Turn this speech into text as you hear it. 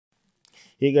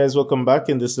Hey guys, welcome back.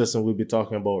 In this lesson, we'll be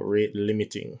talking about rate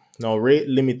limiting. Now, rate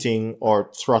limiting, or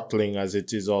throttling as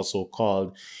it is also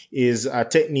called, is a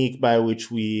technique by which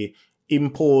we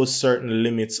impose certain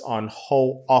limits on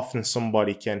how often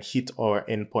somebody can hit our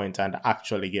endpoint and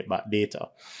actually get back data.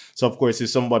 So of course, if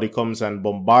somebody comes and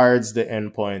bombards the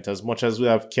endpoint, as much as we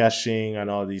have caching and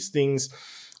all these things,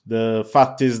 the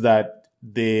fact is that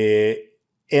the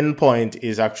endpoint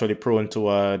is actually prone to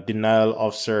a denial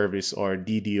of service or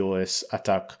DDoS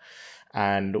attack.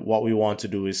 And what we want to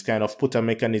do is kind of put a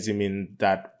mechanism in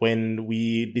that when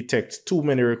we detect too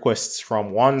many requests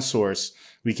from one source,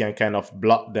 we can kind of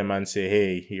block them and say,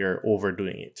 hey, you're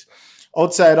overdoing it.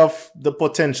 Outside of the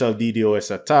potential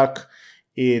DDoS attack,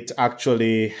 it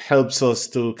actually helps us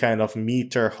to kind of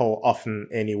meter how often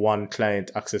any one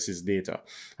client accesses data.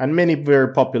 And many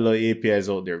very popular APIs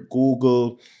out there,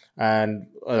 Google, and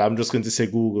I'm just going to say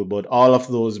Google, but all of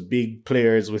those big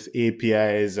players with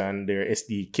APIs and their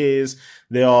SDKs,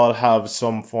 they all have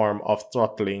some form of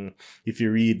throttling. If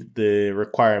you read the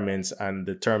requirements and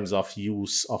the terms of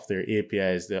use of their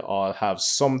APIs, they all have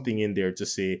something in there to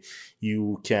say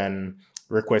you can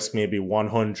request maybe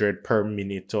 100 per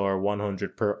minute or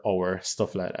 100 per hour,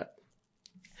 stuff like that.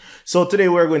 So today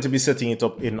we're going to be setting it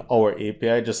up in our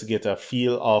API just to get a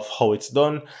feel of how it's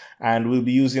done. And we'll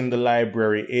be using the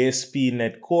library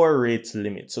ASP.NET Core Rate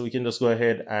Limit. So we can just go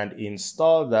ahead and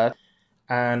install that.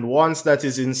 And once that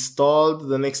is installed,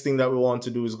 the next thing that we want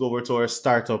to do is go over to our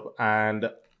startup and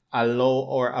allow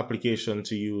our application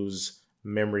to use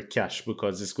memory cache,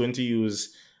 because it's going to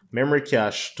use memory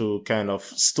cache to kind of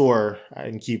store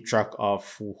and keep track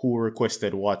of who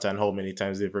requested what and how many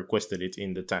times they've requested it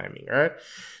in the timing, right?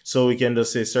 So we can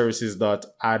just say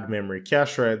services.add memory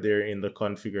cache right there in the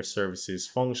configure services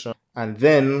function. And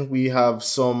then we have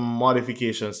some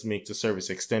modifications to make to service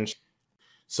extension.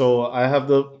 So I have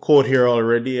the code here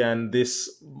already, and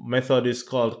this method is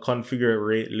called configure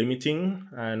rate limiting.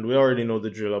 And we already know the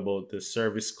drill about the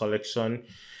service collection.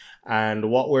 And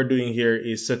what we're doing here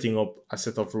is setting up a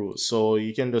set of rules. So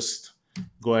you can just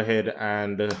go ahead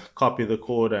and copy the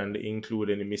code and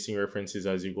include any missing references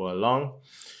as you go along.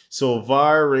 So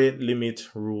var rate limit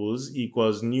rules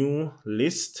equals new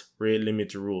list rate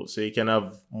limit rules. So you can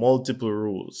have multiple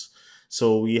rules.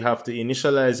 So we have to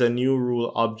initialize a new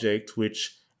rule object,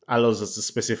 which allows us to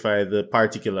specify the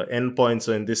particular endpoint.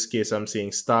 So in this case, I'm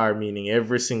saying star, meaning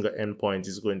every single endpoint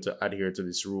is going to adhere to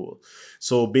this rule.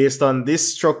 So based on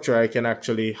this structure, I can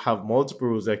actually have multiple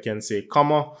rules. I can say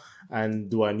comma and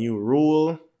do a new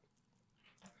rule.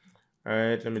 All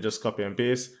right, let me just copy and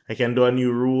paste. I can do a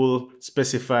new rule,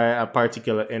 specify a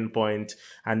particular endpoint,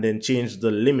 and then change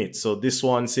the limit. So this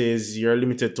one says you're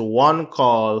limited to one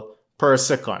call per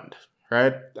second.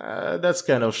 Right? That's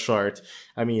kind of short.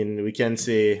 I mean, we can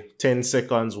say 10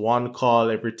 seconds, one call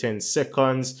every 10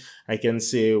 seconds. I can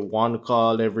say one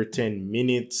call every 10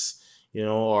 minutes,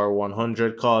 or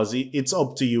 100 calls. It's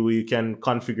up to you. You can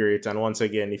configure it. And once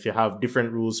again, if you have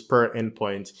different rules per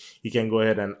endpoint, you can go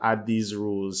ahead and add these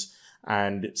rules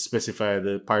and specify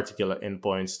the particular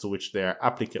endpoints to which they are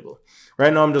applicable.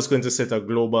 Right now, I'm just going to set a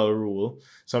global rule.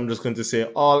 So I'm just going to say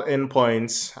all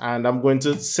endpoints, and I'm going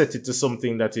to set it to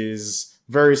something that is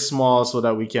very small so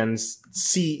that we can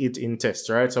see it in test,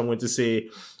 right? So I'm going to say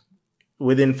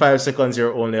within 5 seconds,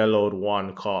 you're only allowed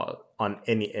one call on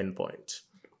any endpoint.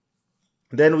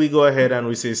 Then we go ahead and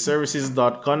we say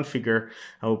services.configure,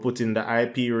 and we put in the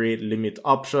IP rate limit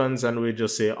options, and we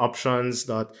just say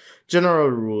options.general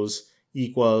rules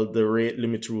equal the rate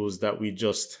limit rules that we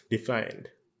just defined.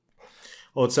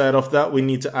 Outside of that, we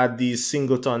need to add these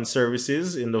singleton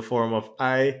services in the form of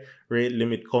I rate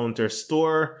limit counter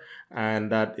store,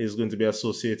 and that is going to be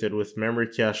associated with memory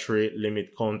cache rate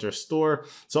limit counter store.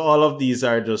 So all of these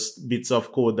are just bits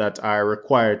of code that are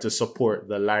required to support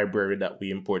the library that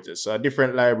we imported. So a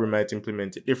different library might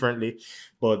implement it differently,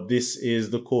 but this is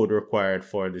the code required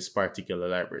for this particular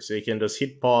library. So you can just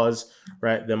hit pause,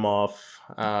 write them off.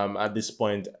 At this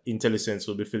point, IntelliSense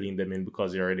will be filling them in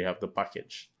because you already have the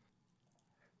package.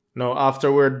 Now,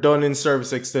 after we're done in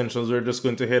service extensions, we're just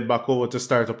going to head back over to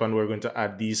startup, and we're going to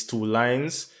add these two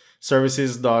lines.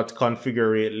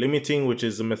 Services.configure rate limiting, which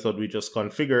is the method we just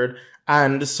configured,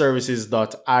 and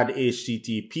services.add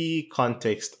HTTP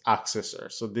context accessor.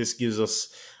 So this gives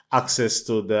us access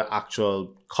to the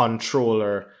actual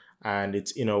controller and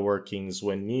its inner workings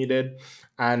when needed.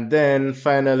 And then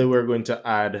finally, we're going to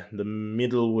add the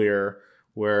middleware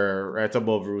right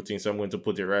above routing. So I'm going to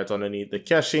put it right underneath the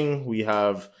caching. We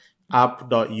have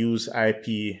app.use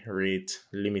IP rate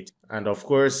limit, and of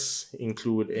course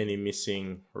include any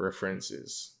missing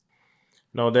references.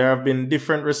 Now, there have been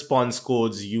different response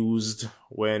codes used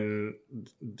when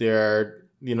there are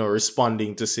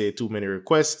responding to say too many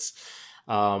requests.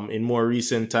 In more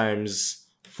recent times,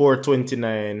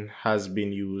 429 has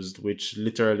been used, which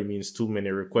literally means too many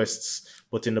requests.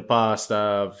 But in the past,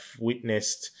 I've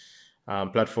witnessed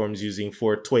platforms using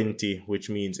 420, which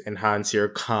means enhance your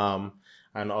calm,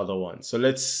 and other ones. So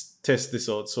let's test this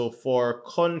out. So for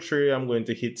country, I'm going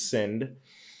to hit send.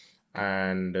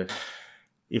 And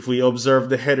if we observe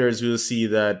the headers, we'll see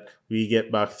that we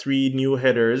get back 3 new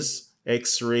headers: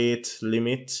 X rate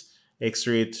limit, X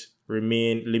rate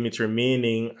limit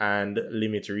remaining, and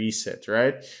limit reset,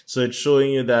 right? So it's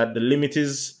showing you that the limit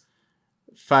is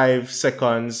 5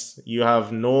 seconds. You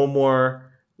have no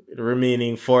more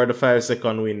remaining for the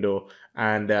 5-second window,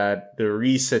 and that the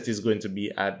reset is going to be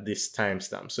at this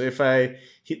timestamp. So if I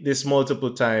hit this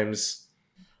multiple times,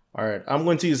 all right, I'm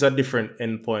going to use a different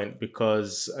endpoint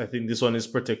because I think this one is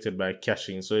protected by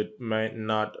caching. So it might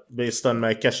not, based on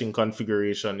my caching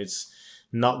configuration, it's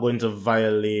not going to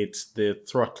violate the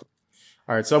throttle.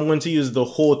 All right, so I'm going to use the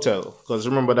hotel, because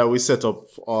remember that we set up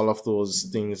all of those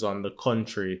things on the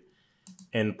country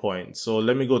endpoint. So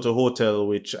let me go to hotel,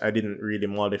 which I didn't really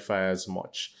modify as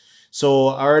much. So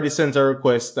I already sent a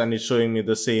request and it's showing me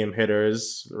the same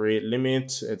headers, rate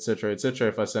limit, etc., etc.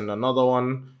 If I send another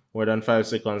one more than 5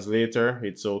 seconds later,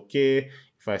 it's okay.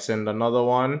 If I send another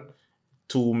one,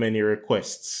 too many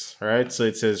requests, right? So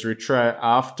it says retry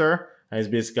after, and it's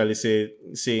basically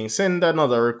saying send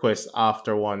another request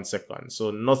after 1 second.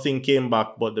 So nothing came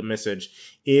back but the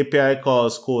message: API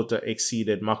calls quota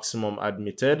exceeded, maximum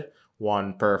admitted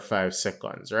 1 per 5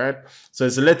 seconds, right? So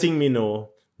it's letting me know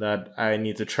that I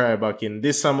need to try back in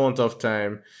this amount of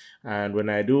time. And when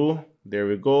I do, there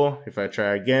we go. If I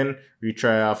try again,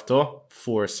 retry after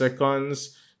 4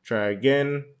 seconds, try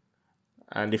again.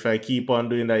 And if I keep on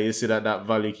doing that, you see that that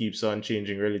value keeps on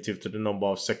changing relative to the number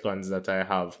of seconds that I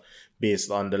have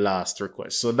based on the last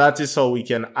request. So that is how we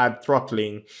can add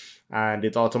throttling, and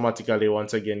it automatically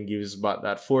once again gives back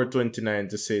that 429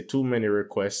 to say too many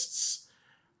requests.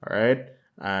 All right.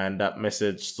 And that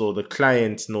message, so the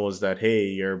client knows that, hey,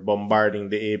 you're bombarding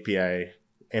the API,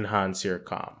 enhance your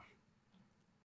calm.